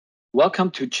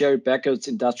Welcome to Jerry Becker's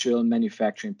Industrial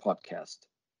Manufacturing Podcast.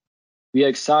 We are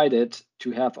excited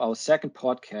to have our second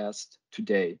podcast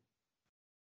today.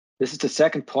 This is the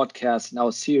second podcast in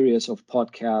our series of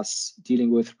podcasts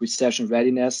dealing with recession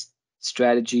readiness,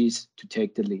 strategies to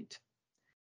take the lead.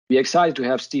 We are excited to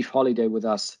have Steve Holliday with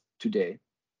us today.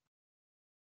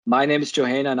 My name is Joe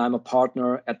Haehner and I'm a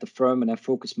partner at the firm, and I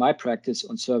focus my practice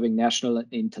on serving national and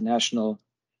international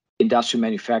industrial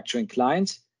manufacturing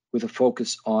clients with a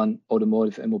focus on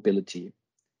automotive and mobility.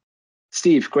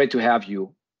 Steve, great to have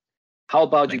you. How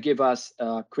about you give us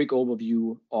a quick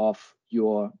overview of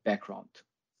your background?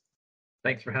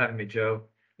 Thanks for having me, Joe.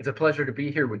 It's a pleasure to be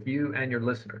here with you and your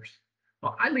listeners.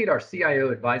 Well, I lead our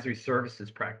CIO advisory services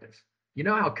practice. You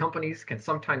know how companies can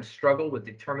sometimes struggle with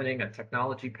determining a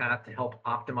technology path to help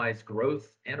optimize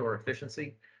growth and/or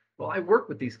efficiency? Well, I work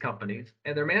with these companies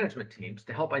and their management teams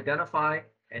to help identify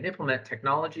and implement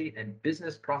technology and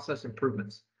business process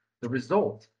improvements. The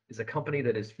result is a company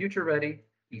that is future ready,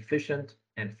 efficient,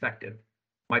 and effective.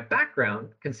 My background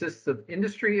consists of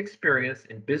industry experience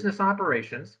in business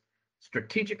operations,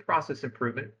 strategic process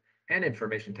improvement, and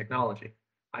information technology.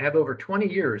 I have over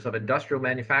 20 years of industrial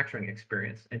manufacturing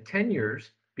experience and 10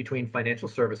 years between financial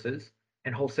services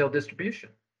and wholesale distribution.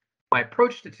 My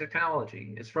approach to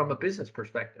technology is from a business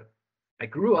perspective. I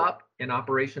grew up in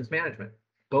operations management,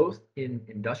 both in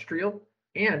industrial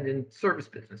and in service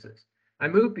businesses. I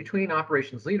moved between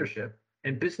operations leadership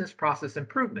and business process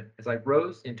improvement as I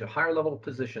rose into higher level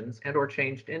positions and/or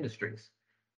changed industries.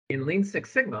 In Lean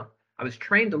Six Sigma, I was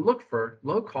trained to look for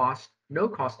low cost, no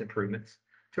cost improvements,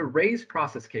 to raise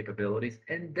process capabilities,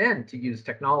 and then to use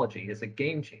technology as a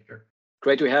game changer.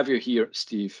 Great to have you here,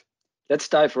 Steve. Let's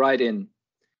dive right in.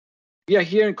 We are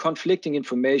hearing conflicting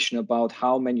information about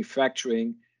how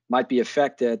manufacturing might be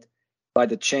affected by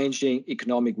the changing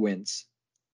economic winds.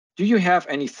 Do you have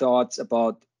any thoughts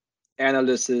about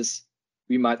analyses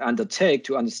we might undertake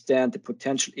to understand the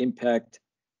potential impact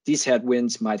these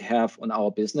headwinds might have on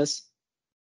our business?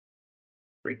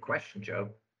 Great question, Joe.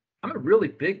 I'm a really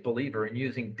big believer in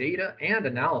using data and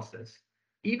analysis,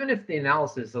 even if the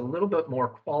analysis is a little bit more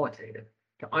qualitative,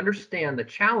 to understand the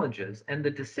challenges and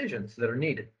the decisions that are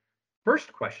needed.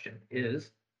 First question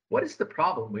is, what is the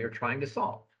problem we are trying to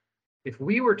solve? If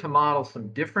we were to model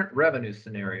some different revenue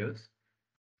scenarios,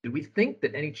 do we think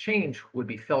that any change would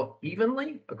be felt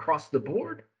evenly across the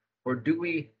board? Or do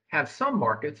we have some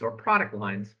markets or product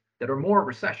lines that are more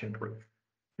recession proof?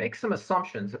 Make some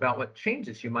assumptions about what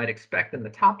changes you might expect in the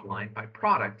top line by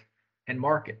product and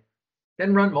market.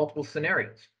 Then run multiple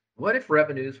scenarios. What if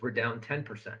revenues were down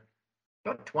 10%?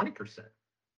 About 20%?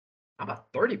 How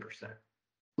about 30%?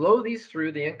 Flow these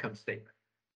through the income statement.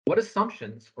 What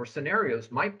assumptions or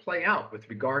scenarios might play out with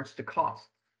regards to costs?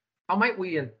 How might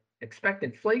we expect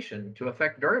inflation to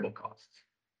affect variable costs?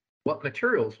 What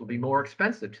materials will be more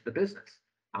expensive to the business?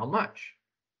 How much?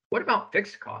 What about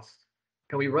fixed costs?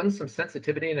 Can we run some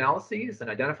sensitivity analyses and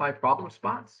identify problem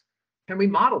spots? Can we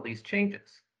model these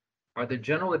changes? Are there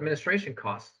general administration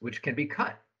costs which can be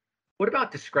cut? What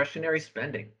about discretionary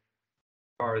spending?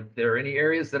 Are there any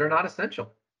areas that are not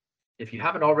essential? If you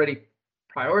haven't already,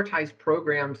 prioritize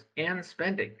programs and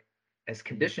spending. As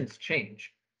conditions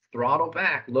change, throttle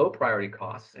back low priority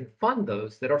costs and fund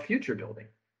those that are future building.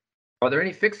 Are there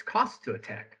any fixed costs to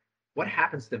attack? What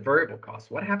happens to variable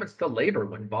costs? What happens to labor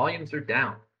when volumes are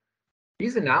down?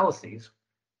 These analyses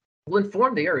will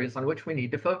inform the areas on which we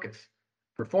need to focus.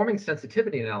 Performing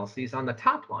sensitivity analyses on the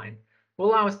top line will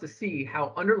allow us to see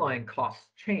how underlying costs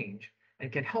change and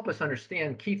can help us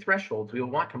understand key thresholds we will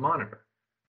want to monitor.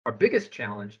 Our biggest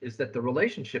challenge is that the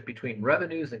relationship between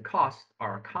revenues and costs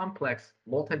are a complex,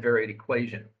 multivariate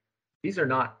equation. These are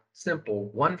not simple,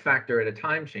 one factor at a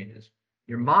time changes.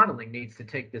 Your modeling needs to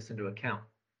take this into account.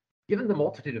 Given the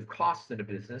multitude of costs in a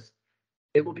business,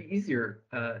 it will be easier,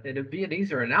 it'll be an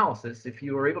easier analysis if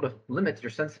you are able to limit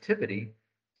your sensitivity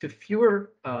to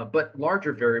fewer but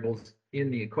larger variables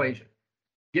in the equation.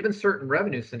 Given certain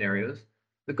revenue scenarios,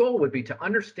 the goal would be to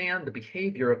understand the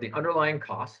behavior of the underlying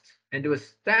costs and to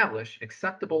establish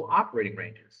acceptable operating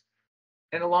ranges.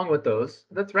 And along with those,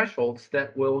 the thresholds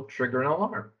that will trigger an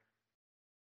alarm.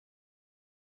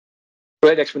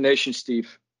 Great explanation,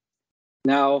 Steve.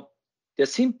 Now, there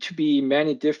seem to be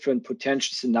many different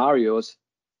potential scenarios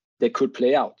that could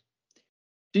play out.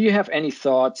 Do you have any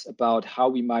thoughts about how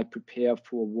we might prepare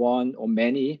for one or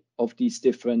many of these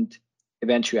different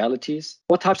eventualities?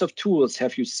 What types of tools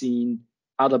have you seen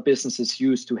other businesses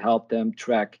use to help them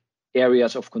track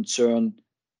areas of concern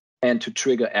and to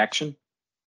trigger action?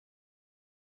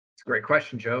 It's a great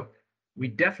question, Joe. We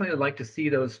definitely would like to see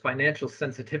those financial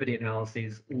sensitivity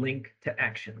analyses link to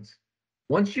actions.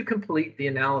 Once you complete the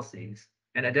analyses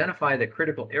and identify the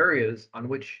critical areas on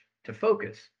which to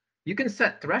focus, you can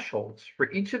set thresholds for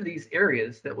each of these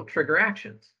areas that will trigger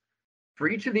actions. For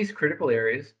each of these critical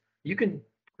areas, you can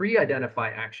pre-identify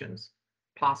actions,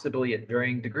 possibly at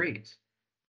varying degrees.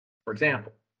 For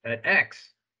example, at X,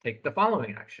 take the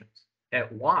following actions.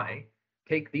 At Y,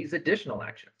 take these additional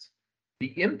actions.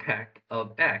 The impact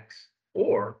of X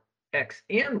or X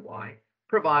and Y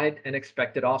provide an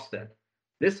expected offset.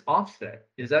 This offset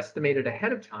is estimated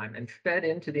ahead of time and fed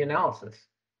into the analysis.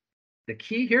 The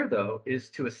key here, though,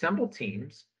 is to assemble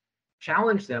teams,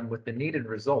 challenge them with the needed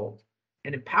result,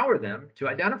 and empower them to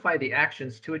identify the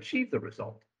actions to achieve the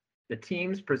result. The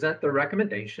teams present their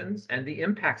recommendations and the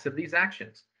impacts of these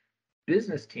actions.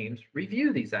 Business teams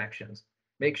review these actions,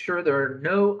 make sure there are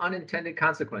no unintended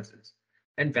consequences,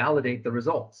 and validate the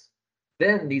results.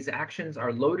 Then these actions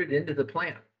are loaded into the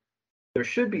plan. There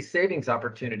should be savings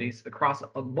opportunities across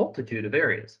a multitude of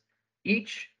areas,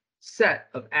 each set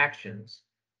of actions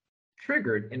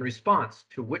triggered in response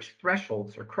to which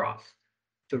thresholds are crossed.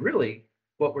 So really,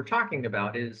 what we're talking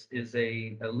about is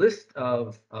a list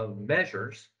of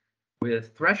measures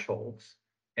with thresholds.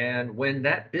 And when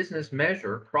that business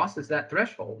measure crosses that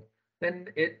threshold, then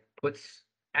it puts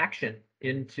action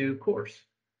into course.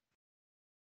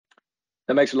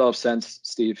 That makes a lot of sense,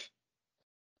 Steve.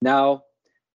 Now,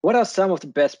 what are some of the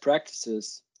best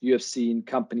practices you have seen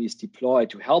companies deploy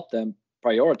to help them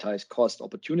prioritize cost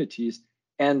opportunities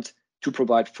and to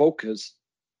provide focus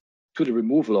to the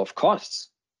removal of costs?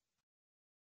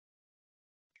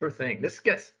 Sure thing. This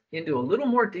gets into a little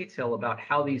more detail about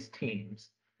how these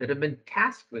teams that have been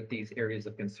tasked with these areas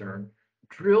of concern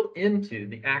drill into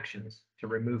the actions to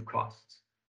remove costs.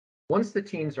 Once the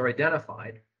teams are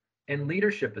identified and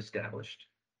leadership established,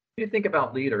 if you think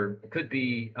about leader, it could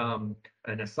be an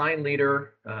assigned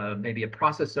leader, maybe a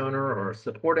process owner or a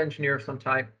support engineer of some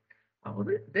type.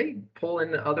 They pull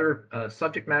in other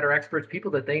subject matter experts, people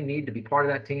that they need to be part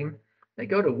of that team. They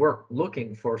go to work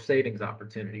looking for savings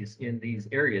opportunities in these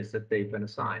areas that they've been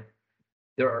assigned.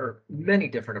 There are many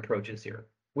different approaches here.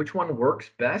 Which one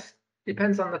works best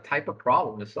depends on the type of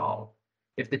problem to solve.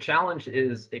 If the challenge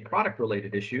is a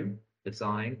product-related issue,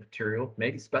 design, material,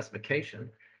 maybe specification,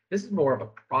 this is more of a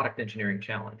product engineering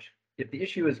challenge. If the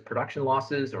issue is production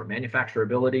losses or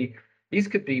manufacturability, these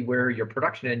could be where your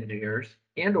production engineers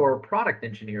and or product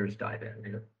engineers dive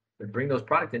in. They bring those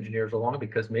product engineers along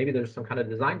because maybe there's some kind of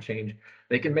design change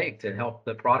they can make to help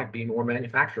the product be more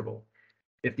manufacturable.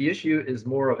 If the issue is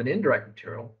more of an indirect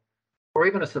material or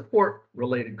even a support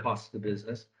related cost to the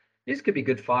business, these could be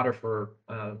good fodder for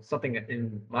something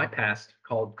in my past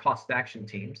called cost action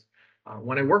teams.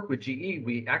 When I worked with GE,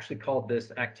 we actually called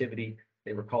this activity,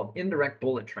 they were called indirect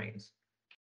bullet trains.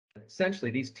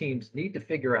 Essentially, these teams need to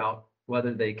figure out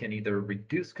whether they can either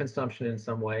reduce consumption in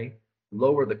some way,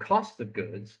 lower the cost of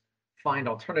goods, find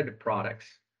alternative products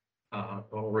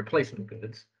or replacement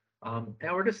goods,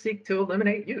 or to seek to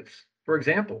eliminate use. For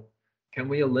example, can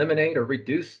we eliminate or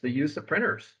reduce the use of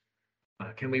printers?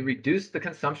 Can we reduce the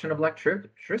consumption of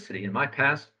electricity? In my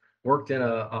past, worked in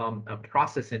a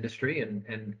process industry,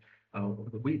 and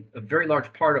a very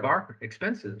large part of our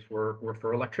expenses were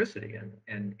for electricity,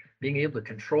 and being able to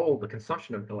control the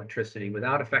consumption of electricity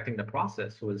without affecting the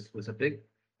process was a big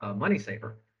money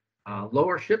saver.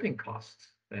 Lower shipping costs,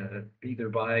 either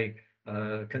by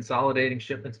consolidating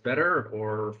shipments better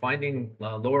or finding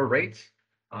lower rates.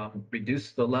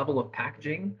 Reduce the level of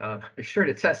packaging. Be sure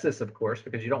to test this, of course,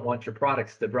 because you don't want your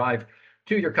products to drive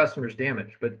to your customers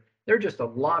damage. But there are just a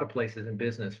lot of places in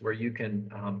business where you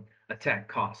can attack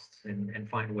costs and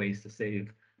find ways to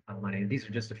save money. And these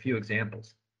are just a few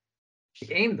examples.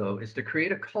 The aim, though, is to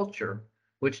create a culture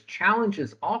which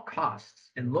challenges all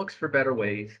costs and looks for better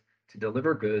ways to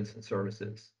deliver goods and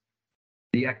services.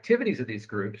 The activities of these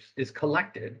groups is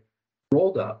collected,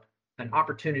 rolled up, and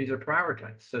opportunities are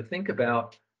prioritized. So think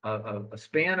about a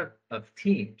span of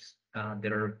teams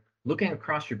that are looking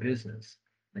across your business.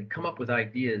 They come up with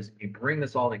ideas, you bring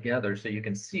this all together so you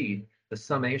can see the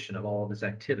summation of all of this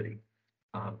activity.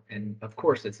 And of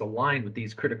course, it's aligned with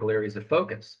these critical areas of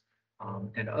focus.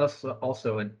 And us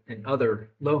also in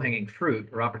other low-hanging fruit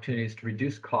or opportunities to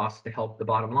reduce costs to help the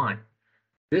bottom line.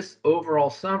 This overall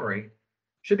summary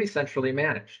should be centrally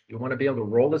managed. You want to be able to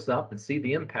roll this up and see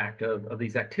the impact of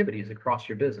these activities across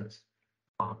your business.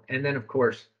 And then, of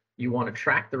course, you want to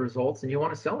track the results and you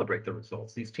want to celebrate the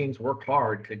results. These teams work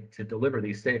hard to deliver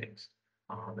these savings.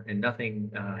 And nothing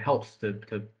helps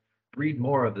to breed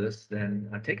more of this than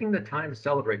taking the time to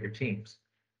celebrate your teams.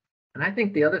 And I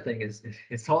think the other thing is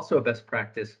it's also a best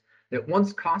practice that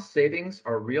once cost savings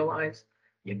are realized,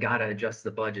 you got to adjust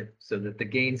the budget so that the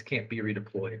gains can't be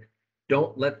redeployed.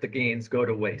 don't let the gains go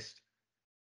to waste.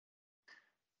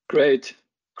 Great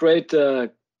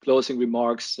closing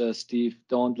remarks, Steve.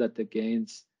 Don't let the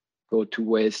gains go to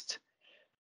waste.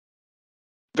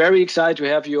 Very excited to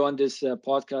have you on this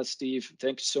podcast, Steve.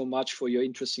 Thank you so much for your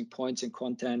interesting points and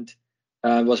content.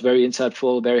 It was very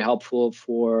insightful, very helpful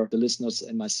for the listeners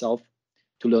and myself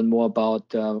to learn more about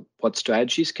what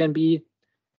strategies can be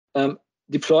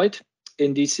deployed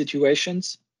in these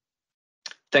situations.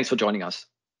 Thanks for joining us.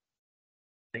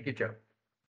 Thank you, Joe.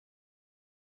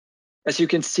 As you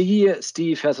can see,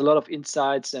 Steve has a lot of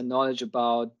insights and knowledge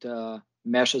about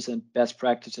measures and best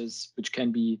practices which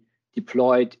can be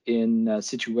deployed in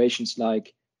situations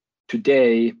like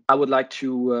today. I would like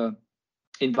to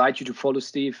invite you to follow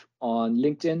Steve on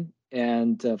LinkedIn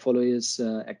and follow his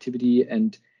activity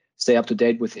and stay up to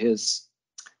date with his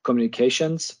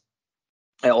communications.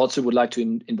 I also would like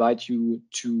to invite you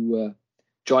to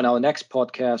join our next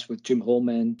podcast with Jim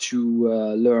Holman to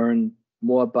learn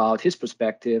more about his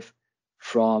perspective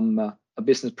from a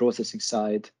business processing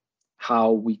side,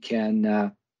 how we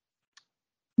can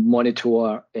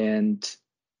monitor and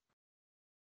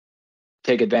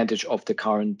take advantage of the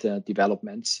current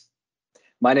developments.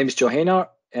 My name is Joe Haehner,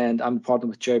 and I'm a partner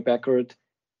with Jerry Beckert.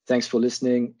 Thanks for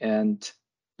listening and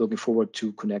looking forward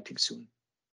to connecting soon.